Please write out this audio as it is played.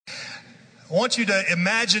I want you to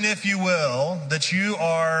imagine, if you will, that you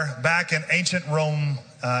are back in ancient Rome,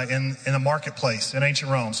 in a marketplace in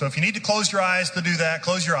ancient Rome. So if you need to close your eyes to do that,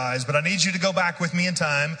 close your eyes. But I need you to go back with me in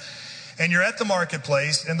time. And you're at the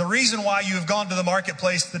marketplace. And the reason why you have gone to the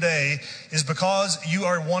marketplace today is because you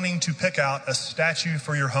are wanting to pick out a statue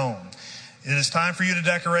for your home. It is time for you to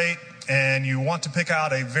decorate, and you want to pick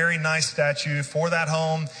out a very nice statue for that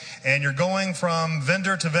home. And you're going from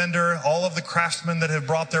vendor to vendor, all of the craftsmen that have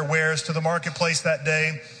brought their wares to the marketplace that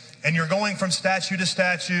day. And you're going from statue to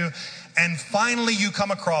statue. And finally you come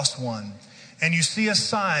across one. And you see a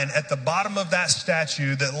sign at the bottom of that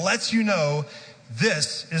statue that lets you know,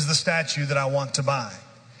 this is the statue that I want to buy.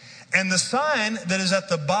 And the sign that is at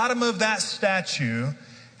the bottom of that statue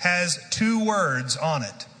has two words on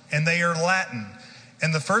it. And they are Latin.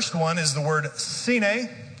 And the first one is the word sine,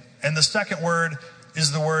 and the second word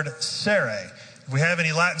is the word cere. If we have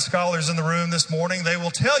any Latin scholars in the room this morning, they will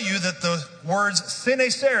tell you that the words sine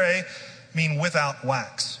cere mean without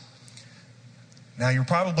wax. Now you're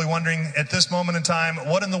probably wondering at this moment in time,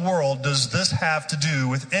 what in the world does this have to do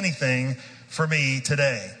with anything for me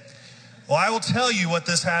today? Well, I will tell you what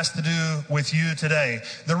this has to do with you today.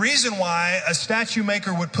 The reason why a statue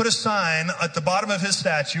maker would put a sign at the bottom of his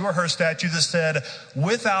statue or her statue that said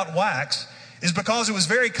without wax is because it was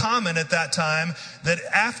very common at that time that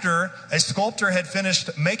after a sculptor had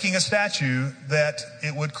finished making a statue that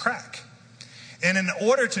it would crack. And in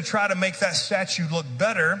order to try to make that statue look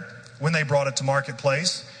better when they brought it to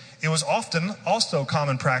marketplace, it was often also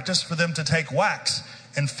common practice for them to take wax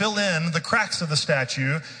and fill in the cracks of the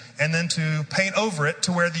statue and then to paint over it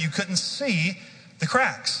to where you couldn't see the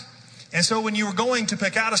cracks. And so when you were going to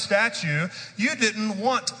pick out a statue, you didn't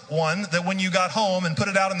want one that when you got home and put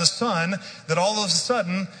it out in the sun, that all of a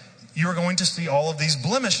sudden you were going to see all of these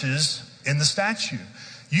blemishes in the statue.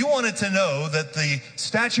 You wanted to know that the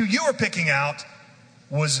statue you were picking out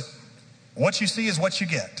was what you see is what you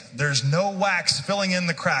get. There's no wax filling in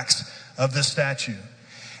the cracks of this statue.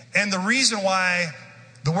 And the reason why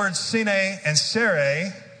the words sine and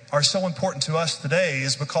cere are so important to us today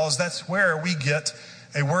is because that's where we get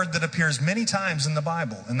a word that appears many times in the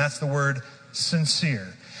Bible, and that's the word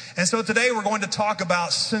sincere. And so today we're going to talk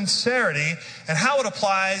about sincerity and how it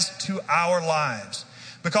applies to our lives.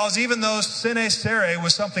 Because even though sine cere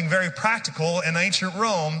was something very practical in ancient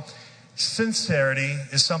Rome, sincerity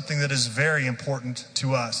is something that is very important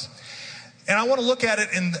to us. And I want to look at it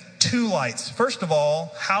in two lights. First of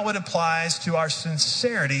all, how it applies to our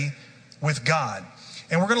sincerity with God.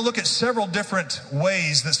 And we're going to look at several different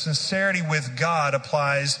ways that sincerity with God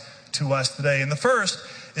applies to us today. And the first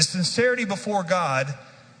is sincerity before God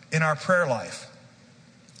in our prayer life.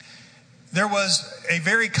 There was a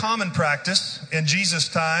very common practice in Jesus'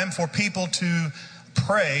 time for people to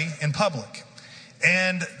pray in public.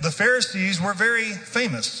 And the Pharisees were very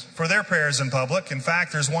famous for their prayers in public. In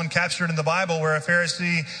fact, there's one captured in the Bible where a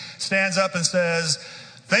Pharisee stands up and says,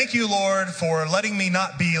 "Thank you, Lord, for letting me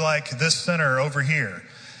not be like this sinner over here."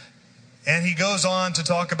 And he goes on to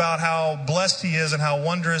talk about how blessed he is and how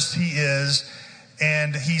wondrous he is.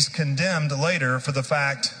 And he's condemned later for the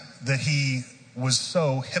fact that he was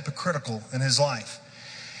so hypocritical in his life.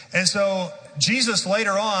 And so Jesus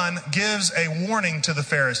later on gives a warning to the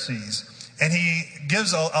Pharisees. And he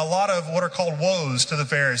gives a lot of what are called woes to the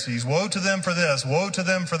Pharisees. Woe to them for this, woe to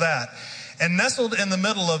them for that. And nestled in the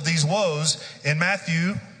middle of these woes in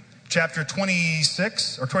Matthew chapter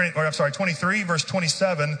 23, verse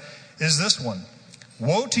 27 is this one.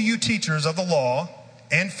 Woe to you, teachers of the law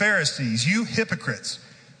and Pharisees, you hypocrites.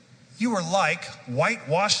 You are like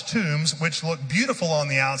whitewashed tombs, which look beautiful on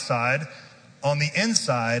the outside. On the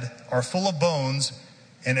inside are full of bones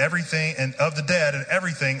and everything, and of the dead, and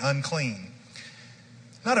everything unclean.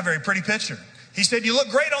 Not a very pretty picture. He said, you look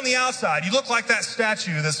great on the outside. You look like that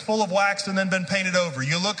statue that's full of wax and then been painted over.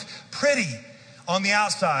 You look pretty on the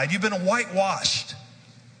outside. You've been whitewashed.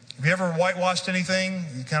 Have you ever whitewashed anything?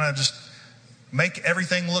 You kind of just make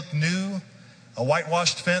everything look new. A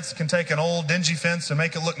whitewashed fence can take an old dingy fence and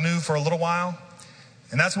make it look new for a little while.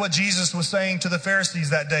 And that's what Jesus was saying to the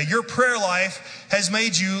Pharisees that day. Your prayer life has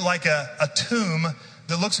made you like a tomb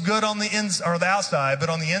that looks good on the the outside, but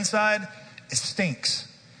on the inside, it stinks.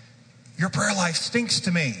 Your prayer life stinks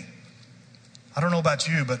to me. I don't know about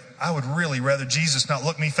you, but I would really rather Jesus not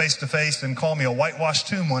look me face to face and call me a whitewashed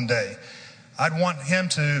tomb one day. I'd want him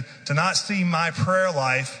to not see my prayer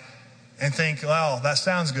life and think, well, that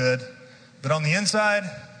sounds good, but on the inside,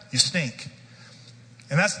 you stink.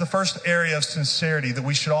 And that's the first area of sincerity that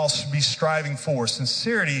we should all be striving for.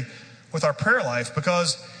 Sincerity with our prayer life,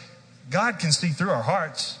 because God can see through our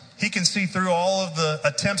hearts. He can see through all of the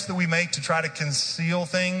attempts that we make to try to conceal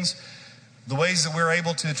things. the ways that we're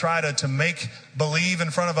able to try to make believe in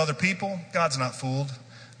front of other people, God's not fooled.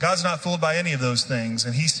 God's not fooled by any of those things,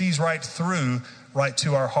 and he sees right through, right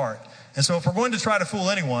to our heart. And so if we're going to try to fool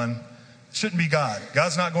anyone, it shouldn't be God.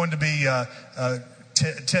 God's not going to be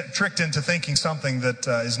tricked into thinking something that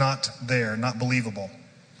is not there, not believable.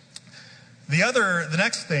 The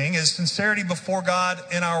next thing is sincerity before God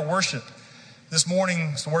in our worship. This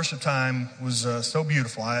morning's worship time was so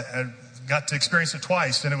beautiful. I got to experience it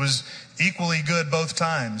twice, and it was equally good both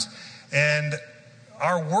times. And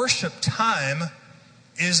our worship time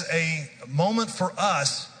is a moment for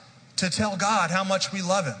us to tell God how much we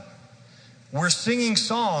love him. We're singing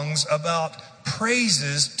songs about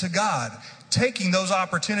praises to God, taking those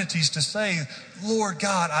opportunities to say, Lord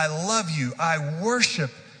God, I love you. I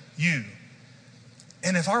worship you.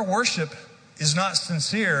 And if our worship is not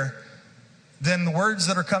sincere, then the words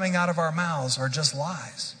that are coming out of our mouths are just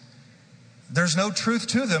lies. There's no truth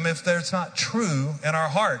to them if it's not true in our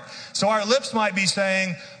heart. So our lips might be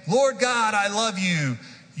saying, Lord God, I love you.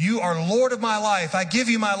 You are Lord of my life. I give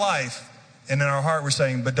you my life. And in our heart we're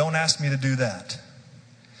saying, but don't ask me to do that.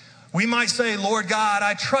 We might say, Lord God,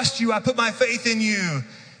 I trust you. I put my faith in you.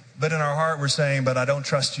 But in our heart we're saying, but I don't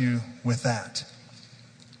trust you with that.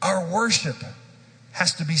 Our worship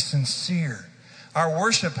has to be sincere. Our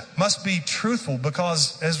worship must be truthful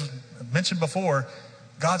because, as mentioned before,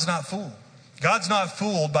 God's not fooled. God's not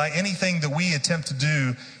fooled by anything that we attempt to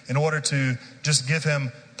do in order to just give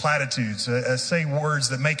him platitudes, say words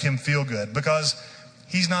that make him feel good, because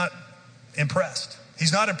he's not impressed.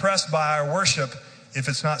 He's not impressed by our worship if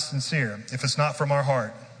it's not sincere, if it's not from our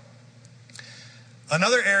heart.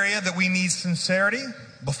 Another area that we need sincerity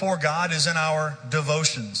before God is in our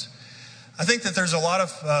devotions. I think that there's a lot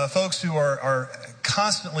of folks who are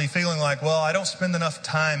constantly feeling like, well, I don't spend enough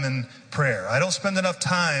time in prayer. I don't spend enough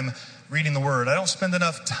time reading the word. I don't spend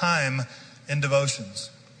enough time in devotions.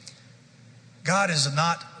 God is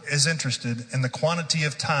not as interested in the quantity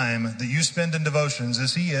of time that you spend in devotions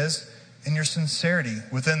as he is in your sincerity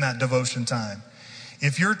within that devotion time.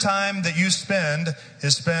 If your time that you spend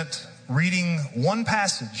is spent reading one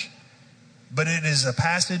passage, but it is a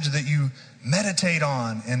passage that you meditate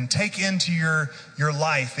on and take into your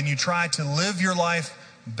life, and you try to live your life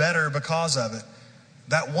better because of it,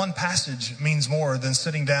 that one passage means more than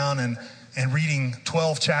sitting down and reading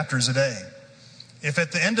 12 chapters a day. If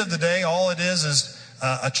at the end of the day all it is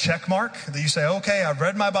a check mark that you say, okay, I've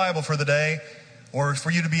read my Bible for the day, or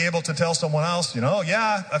for you to be able to tell someone else,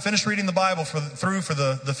 yeah, I finished reading the Bible through for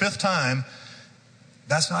the fifth time,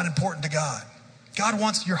 that's not important to God. God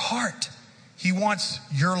wants your heart. He wants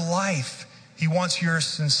your life. He wants your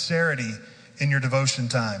sincerity in your devotion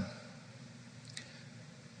time.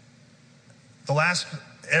 The last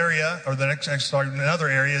area, or another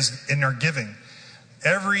area is in our giving.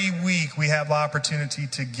 Every week we have the opportunity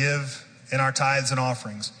to give in our tithes and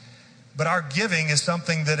offerings. But our giving is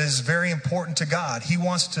something that is very important to God. He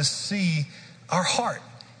wants to see our heart.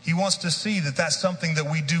 He wants to see that that's something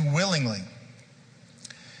that we do willingly.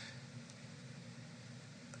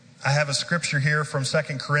 I have a scripture here from 2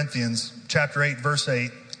 Corinthians chapter 8, verse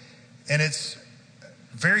 8. And it's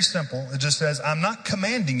very simple. It just says, I'm not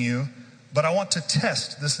commanding you, but I want to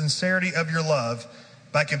test the sincerity of your love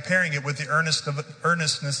by comparing it with the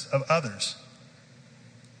earnestness of others.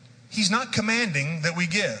 He's not commanding that we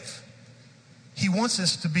give. He wants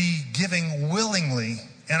us to be giving willingly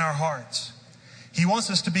in our hearts. He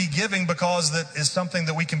wants us to be giving because that is something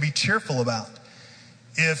that we can be cheerful about.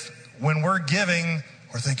 If when we're giving,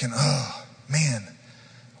 we're thinking, oh, man,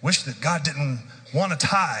 I wish that God didn't want a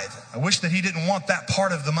tithe. I wish that he didn't want that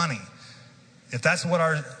part of the money. If that's what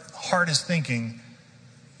our heart is thinking,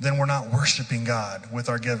 then we're not worshiping God with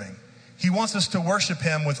our giving. He wants us to worship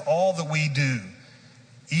him with all that we do,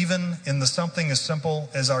 even in something as simple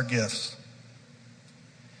as our gifts.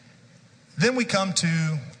 Then we come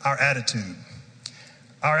to our attitude.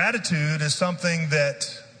 Our attitude is something that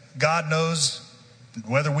God knows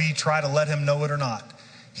whether we try to let him know it or not.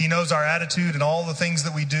 He knows our attitude and all the things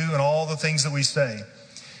that we do and all the things that we say.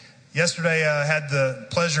 Yesterday, I had the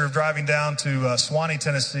pleasure of driving down to Swanee,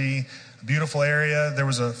 Tennessee, a beautiful area. There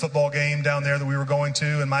was a football game down there that we were going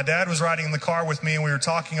to, and my dad was riding in the car with me, and we were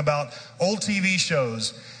talking about old TV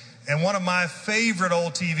shows. And one of my favorite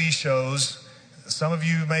old TV shows, some of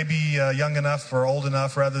you may be young enough or old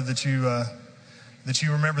enough, rather, that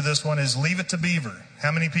you remember this one, is Leave It to Beaver.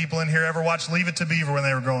 How many people in here ever watched Leave It to Beaver when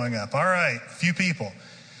they were growing up? All right, a few people.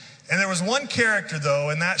 And there was one character,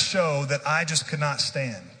 though, in that show that I just could not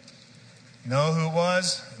stand. You know who it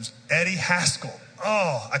was? It was Eddie Haskell.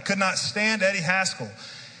 Oh, I could not stand Eddie Haskell.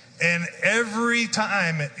 And every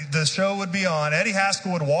time the show would be on, Eddie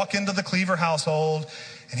Haskell would walk into the Cleaver household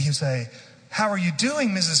and he would say, "How are you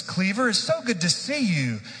doing, Mrs. Cleaver? It's so good to see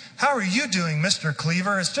you. How are you doing, Mr.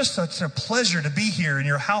 Cleaver? It's just such a pleasure to be here in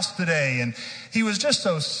your house today." And he was just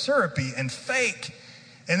so syrupy and fake.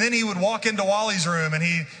 And then he would walk into Wally's room and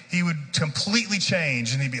he would completely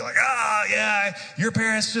change. And he'd be like, yeah, your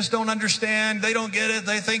parents just don't understand. They don't get it.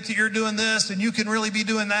 They think that you're doing this and you can really be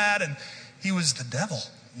doing that. And he was the devil,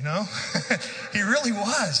 you know. He really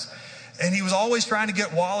was. And he was always trying to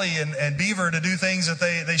get Wally and Beaver to do things that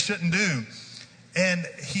they shouldn't do. And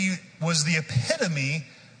he was the epitome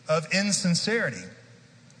of insincerity.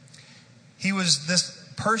 He was this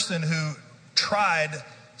person who tried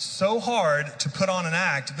so hard to put on an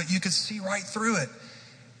act, but you could see right through it.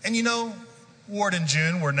 And you know, Ward and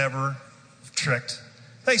June were never tricked.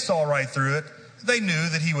 They saw right through it. They knew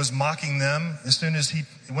that he was mocking them as soon as he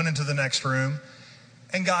went into the next room.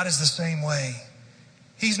 And God is the same way.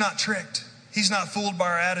 He's not tricked. He's not fooled by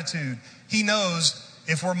our attitude. He knows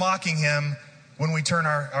if we're mocking him when we turn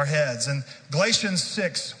our heads. And Galatians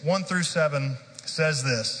 6:1-7 says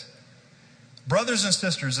this: "Brothers and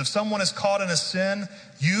sisters, if someone is caught in a sin,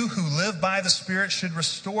 you who live by the Spirit should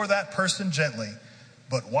restore that person gently.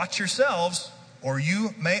 But watch yourselves, or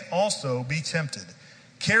you may also be tempted.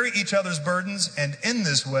 Carry each other's burdens, and in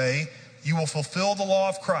this way you will fulfill the law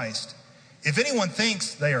of Christ. If anyone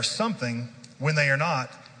thinks they are something when they are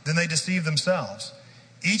not, then they deceive themselves.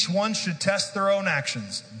 Each one should test their own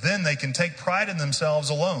actions. Then they can take pride in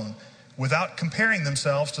themselves alone, without comparing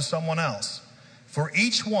themselves to someone else. For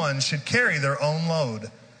each one should carry their own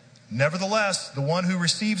load. Nevertheless, the one who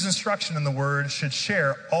receives instruction in the word should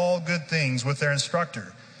share all good things with their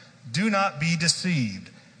instructor. Do not be deceived.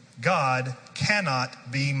 God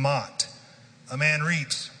cannot be mocked. A man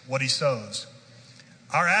reaps what he sows."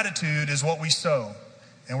 Our attitude is what we sow,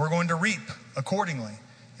 and we're going to reap accordingly.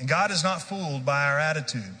 And God is not fooled by our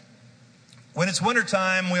attitude. When it's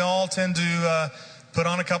wintertime, we all tend to put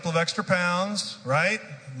on a couple of extra pounds, right?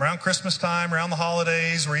 Around Christmas time, around the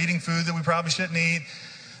holidays, we're eating food that we probably shouldn't eat.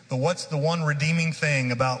 But what's the one redeeming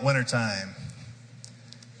thing about wintertime?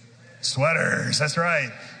 Sweaters, that's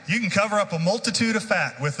right. You can cover up a multitude of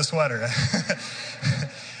fat with a sweater.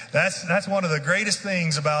 That's one of the greatest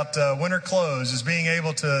things about winter clothes, is being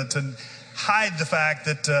able to hide the fact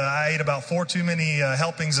that I ate about 4 too many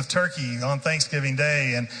helpings of turkey on Thanksgiving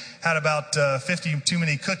Day and had about 50 too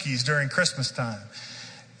many cookies during Christmas time.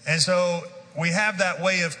 And so we have that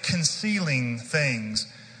way of concealing things.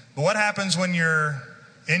 But what happens when you're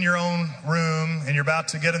in your own room and you're about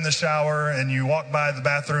to get in the shower and you walk by the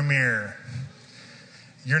bathroom mirror?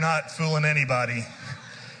 You're not fooling anybody.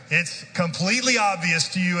 It's completely obvious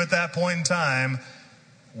to you at that point in time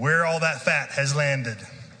where all that fat has landed.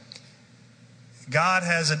 God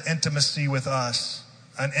has an intimacy with us,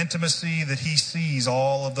 an intimacy that he sees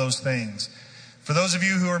all of those things. For those of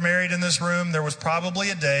you who are married in this room, there was probably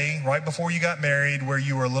a day right before you got married where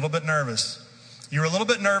you were a little bit nervous. You were a little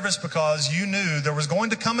bit nervous because you knew there was going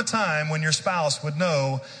to come a time when your spouse would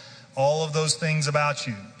know all of those things about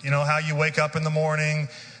you. You know, how you wake up in the morning,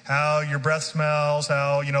 how your breath smells,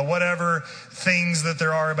 how, whatever things that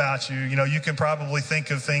there are about you. You can probably think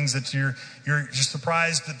of things that you're just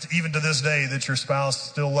surprised that even to this day that your spouse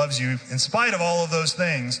still loves you in spite of all of those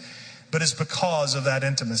things. But it's because of that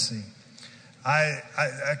intimacy.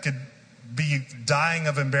 I could be dying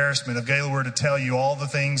of embarrassment if Gayla were to tell you all the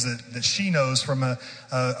things that she knows from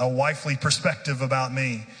a wifely perspective about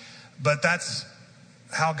me. But that's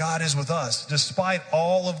how God is with us. Despite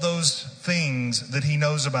all of those things that he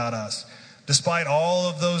knows about us, despite all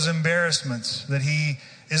of those embarrassments that he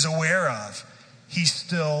is aware of, he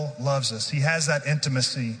still loves us. He has that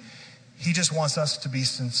intimacy. He just wants us to be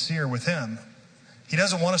sincere with him. He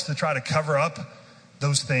doesn't want us to try to cover up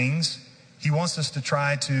those things. He wants us to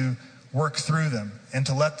try to work through them and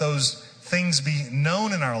to let those things be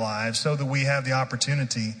known in our lives so that we have the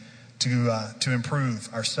opportunity to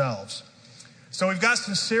improve ourselves. So we've got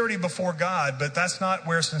sincerity before God, but that's not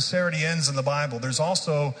where sincerity ends in the Bible. There's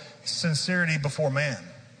also sincerity before man.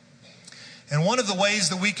 And one of the ways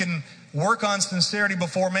that we can work on sincerity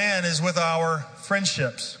before man is with our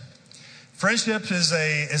friendships. Friendship is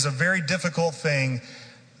a very difficult thing,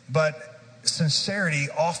 but sincerity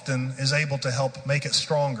often is able to help make it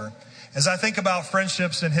stronger. As I think about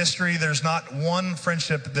friendships in history, there's not one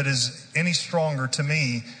friendship that is any stronger to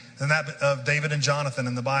me than that of David and Jonathan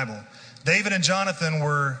in the Bible. David and Jonathan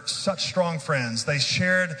were such strong friends. They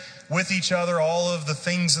shared with each other all of the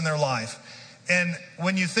things in their life. And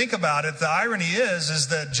when you think about it, the irony is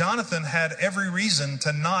that Jonathan had every reason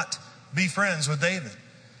to not be friends with David.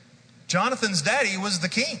 Jonathan's daddy was the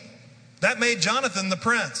king. That made Jonathan the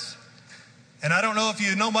prince. And I don't know if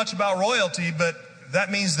you know much about royalty, but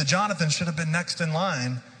that means that Jonathan should have been next in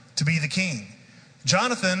line to be the king.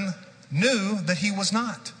 Jonathan knew that he was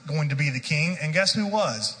not going to be the king, and guess who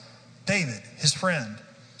was? David, his friend.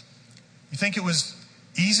 You think it was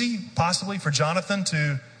easy, possibly, for Jonathan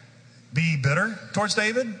to be bitter towards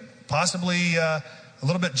David? Possibly a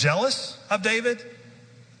little bit jealous of David?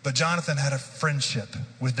 But Jonathan had a friendship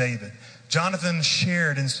with David. Jonathan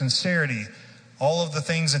shared in sincerity all of the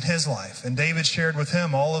things in his life, and David shared with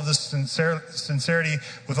him all of the sincerity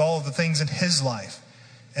with all of the things in his life.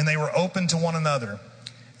 And they were open to one another.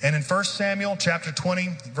 And in 1 Samuel chapter 20,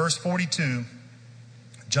 verse 42,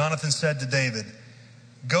 Jonathan said to David,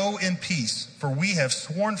 "Go in peace, for we have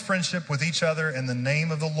sworn friendship with each other in the name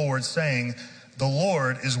of the Lord, saying, the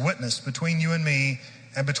Lord is witness between you and me,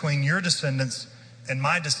 and between your descendants and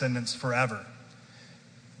my descendants forever."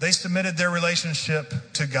 They submitted their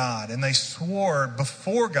relationship to God, and they swore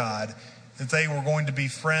before God that they were going to be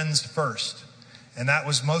friends first. And that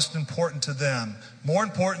was most important to them. More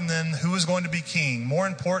important than who was going to be king. More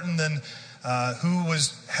important than who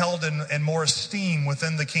was held in more esteem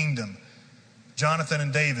within the kingdom. Jonathan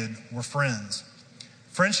and David were friends.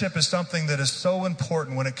 Friendship is something that is so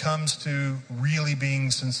important when it comes to really being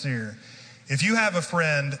sincere. If you have a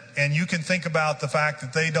friend and you can think about the fact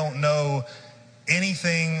that they don't know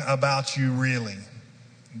anything about you really,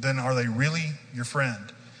 then are they really your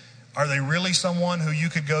friend? Are they really someone who you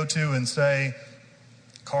could go to and say,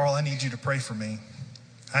 "Carl, I need you to pray for me.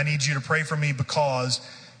 I need you to pray for me because,"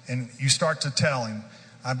 and you start to tell him,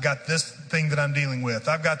 "I've got this thing that I'm dealing with.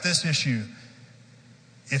 I've got this issue."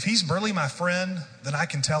 If he's really my friend, then I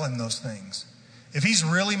can tell him those things. If he's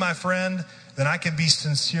really my friend, then I can be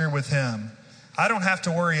sincere with him. I don't have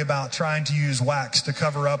to worry about trying to use wax to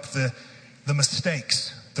cover up the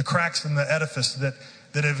mistakes, the cracks in the edifice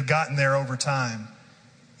that have gotten there over time.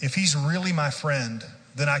 If he's really my friend,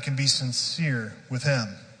 then I can be sincere with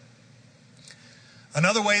him.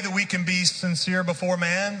 Another way that we can be sincere before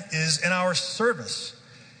man is in our service.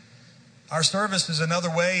 Our service is another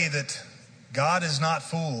way that God is not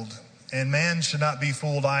fooled, and man should not be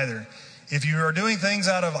fooled either. If you are doing things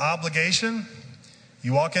out of obligation,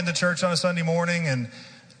 you walk into church on a Sunday morning and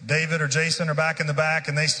David or Jason are back in the back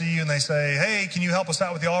and they see you and they say, "Hey, can you help us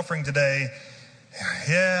out with the offering today?"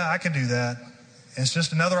 "Yeah, I can do that." It's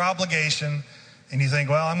just another obligation. And you think,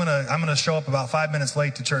 "Well, I'm gonna show up about 5 minutes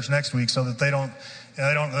late to church next week so that they don't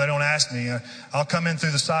ask me. I'll come in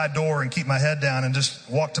through the side door and keep my head down and just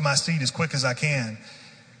walk to my seat as quick as I can."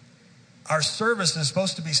 Our service is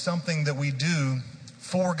supposed to be something that we do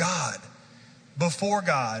for God, before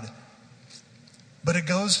God. But it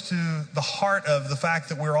goes to the heart of the fact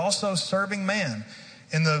that we're also serving man.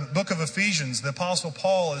 In the book of Ephesians, the Apostle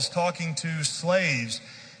Paul is talking to slaves,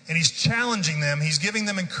 and he's challenging them. He's giving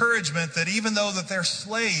them encouragement that even though that they're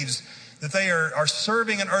slaves, that they are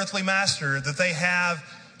serving an earthly master, that they have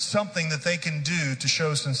something that they can do to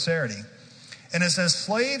show sincerity. And it says,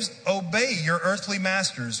 "Slaves, obey your earthly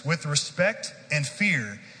masters with respect and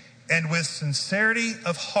fear, and with sincerity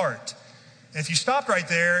of heart." And if you stopped right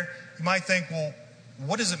there, you might think, well,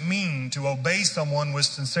 what does it mean to obey someone with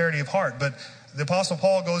sincerity of heart? But the Apostle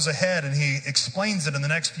Paul goes ahead and he explains it in the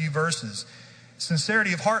next few verses.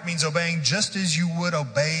 Sincerity of heart means obeying just as you would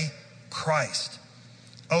obey Christ.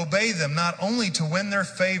 Obey them not only to win their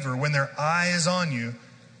favor when their eye is on you,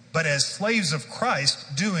 but as slaves of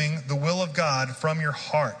Christ, doing the will of God from your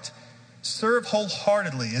heart. Serve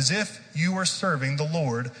wholeheartedly as if you were serving the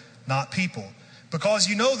Lord, not people, because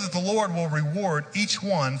you know that the Lord will reward each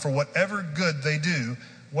one for whatever good they do,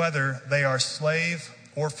 whether they are slave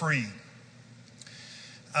or free.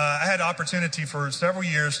 I had opportunity for several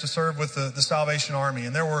years to serve with the Salvation Army,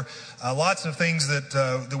 and there were lots of things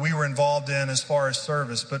that we were involved in as far as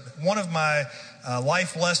service. But one of my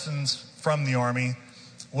life lessons from the Army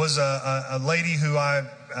was a lady who I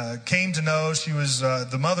came to know. She was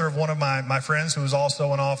the mother of one of my friends who was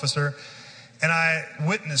also an officer. And I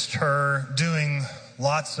witnessed her doing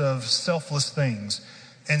lots of selfless things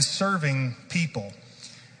and serving people.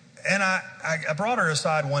 And I brought her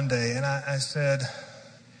aside one day and I said,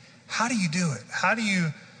 "How do you do it? How do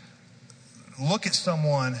you look at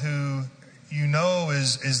someone who you know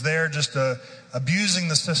is there just abusing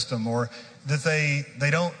the system, or that they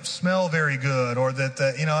don't smell very good, or that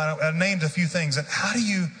I named a few things. And how do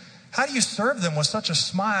you serve them with such a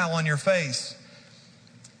smile on your face?"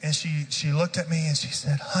 And she looked at me and she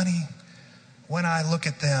said, "Honey, when I look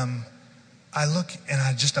at them, I look and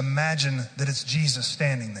I just imagine that it's Jesus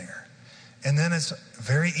standing there. And then it's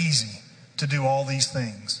very easy to do all these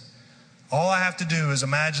things. All I have to do is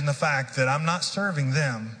imagine the fact that I'm not serving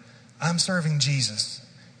them, I'm serving Jesus,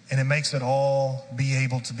 and it makes it all be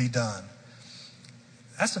able to be done.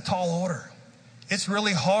 That's a tall order. It's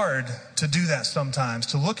really hard to do that sometimes,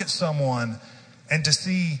 to look at someone and to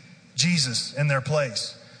see Jesus in their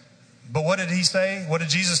place. But what did he say? What did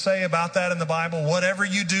Jesus say about that in the Bible? Whatever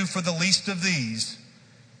you do for the least of these,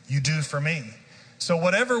 you do for me. So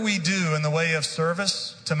whatever we do in the way of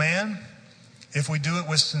service to man, if we do it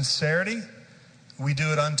with sincerity, we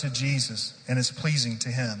do it unto Jesus, and it's pleasing to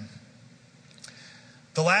him.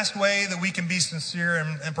 The last way that we can be sincere,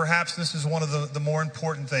 and perhaps this is one of the more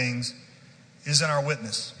important things, is in our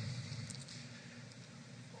witness.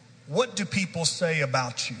 What do people say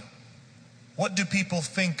about you? What do people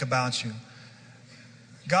think about you?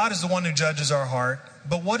 God is the one who judges our heart,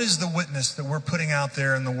 but what is the witness that we're putting out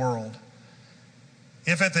there in the world?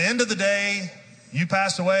 If at the end of the day, you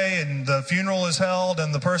pass away and the funeral is held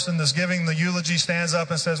and the person that's giving the eulogy stands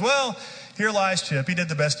up and says, well, here lies Chip. He did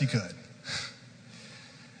the best he could.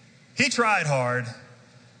 He tried hard.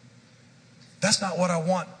 That's not what I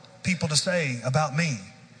want people to say about me.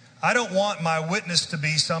 I don't want my witness to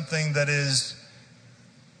be something that is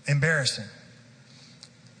embarrassing.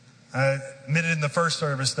 I admitted in the first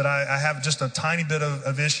service that I have just a tiny bit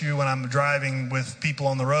of issue when I'm driving with people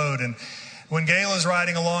on the road. And when Gayla's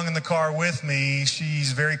riding along in the car with me,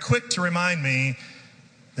 she's very quick to remind me,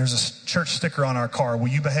 there's a church sticker on our car. Will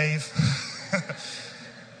you behave?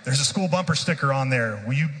 There's a school bumper sticker on there.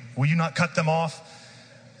 Will you not cut them off?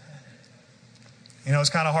 You know, it's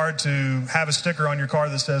kind of hard to have a sticker on your car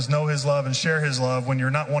that says know his love and share his love when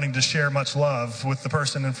you're not wanting to share much love with the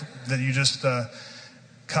person that you just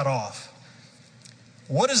cut off.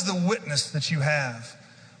 What is the witness that you have?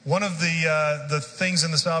 One of the things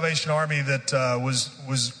in the Salvation Army that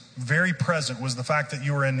was very present was the fact that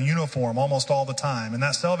you were in uniform almost all the time. And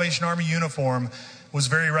that Salvation Army uniform was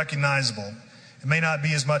very recognizable. It may not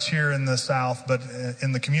be as much here in the South, but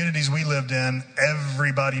in the communities we lived in,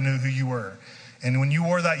 everybody knew who you were. And when you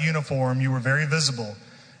wore that uniform, you were very visible.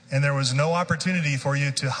 And there was no opportunity for you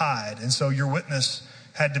to hide. And so your witness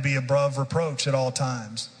had to be above reproach at all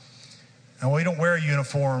times. And we don't wear a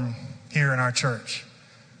uniform here in our church.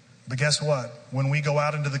 But guess what? When we go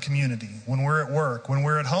out into the community, when we're at work, when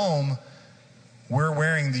we're at home, we're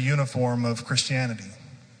wearing the uniform of Christianity.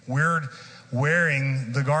 We're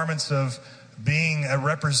wearing the garments of being a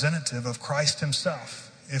representative of Christ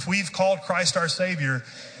himself. If we've called Christ our Savior,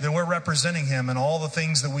 then we're representing him in all the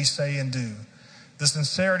things that we say and do. The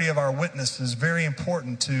sincerity of our witness is very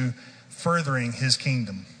important to furthering his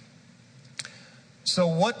kingdom. So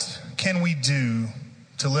what can we do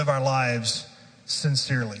to live our lives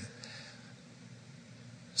sincerely?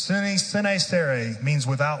 Sincerity means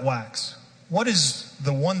without wax. What is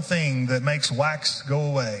the one thing that makes wax go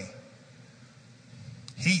away?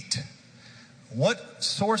 Heat. What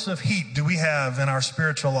source of heat do we have in our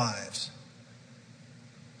spiritual lives?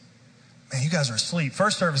 Man, you guys are asleep.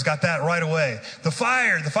 First service got that right away. The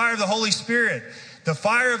fire of the Holy Spirit. The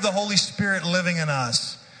fire of the Holy Spirit living in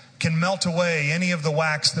us can melt away any of the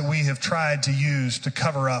wax that we have tried to use to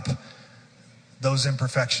cover up those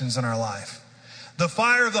imperfections in our life. The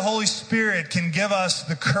fire of the Holy Spirit can give us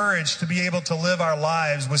the courage to be able to live our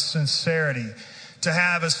lives with sincerity, to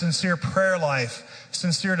have a sincere prayer life,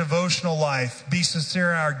 sincere devotional life, be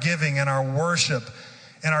sincere in our giving and our worship,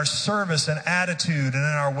 in our service and attitude, and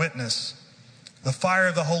in our witness. The fire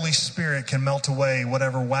of the Holy Spirit can melt away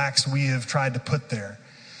whatever wax we have tried to put there.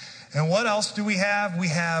 And what else do we have? We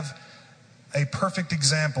have a perfect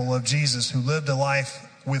example of Jesus who lived a life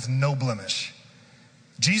with no blemish.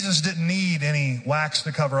 Jesus didn't need any wax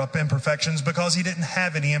to cover up imperfections because he didn't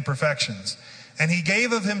have any imperfections. And he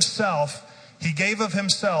gave of himself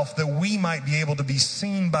that we might be able to be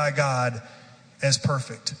seen by God as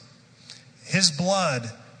perfect. His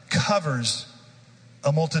blood covers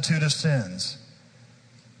a multitude of sins.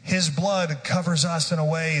 His blood covers us in a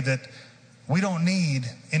way that we don't need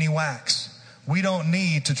any wax. We don't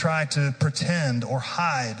need to try to pretend or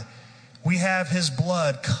hide. We have his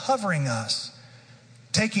blood covering us,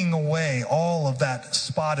 taking away all of that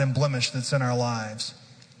spot and blemish that's in our lives.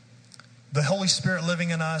 The Holy Spirit living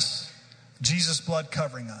in us, Jesus' blood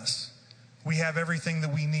covering us. We have everything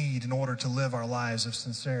that we need in order to live our lives of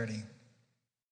sincerity.